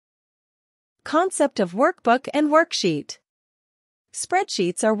Concept of Workbook and Worksheet.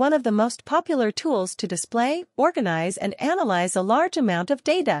 Spreadsheets are one of the most popular tools to display, organize, and analyze a large amount of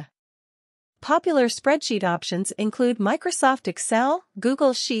data. Popular spreadsheet options include Microsoft Excel,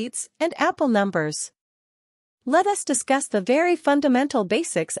 Google Sheets, and Apple Numbers. Let us discuss the very fundamental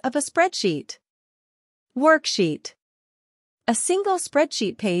basics of a spreadsheet. Worksheet. A single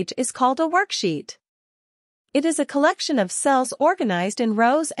spreadsheet page is called a worksheet. It is a collection of cells organized in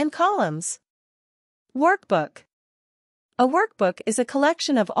rows and columns. Workbook. A workbook is a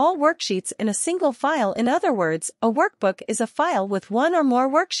collection of all worksheets in a single file. In other words, a workbook is a file with one or more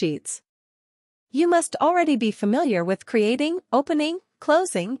worksheets. You must already be familiar with creating, opening,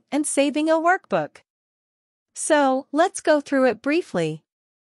 closing, and saving a workbook. So, let's go through it briefly.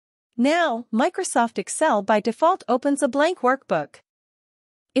 Now, Microsoft Excel by default opens a blank workbook.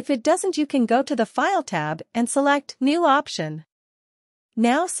 If it doesn't, you can go to the File tab and select New option.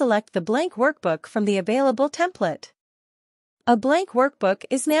 Now select the blank workbook from the available template. A blank workbook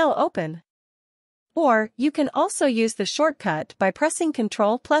is now open. Or, you can also use the shortcut by pressing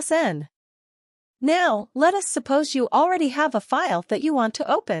Ctrl+N. Now, let us suppose you already have a file that you want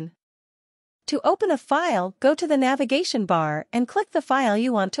to open. To open a file, go to the navigation bar and click the file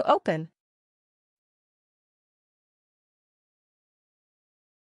you want to open.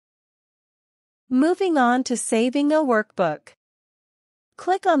 Moving on to saving a workbook.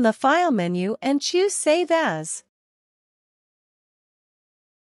 Click on the File menu and choose Save As.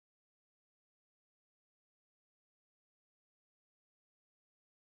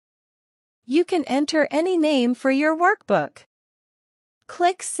 You can enter any name for your workbook.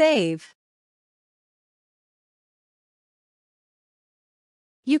 Click Save.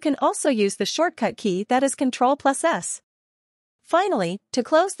 You can also use the shortcut key that is Ctrl+S. Finally, to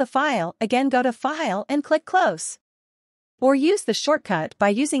close the file, again go to File and click Close. Or use the shortcut by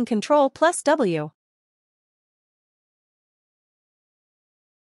using Ctrl+W.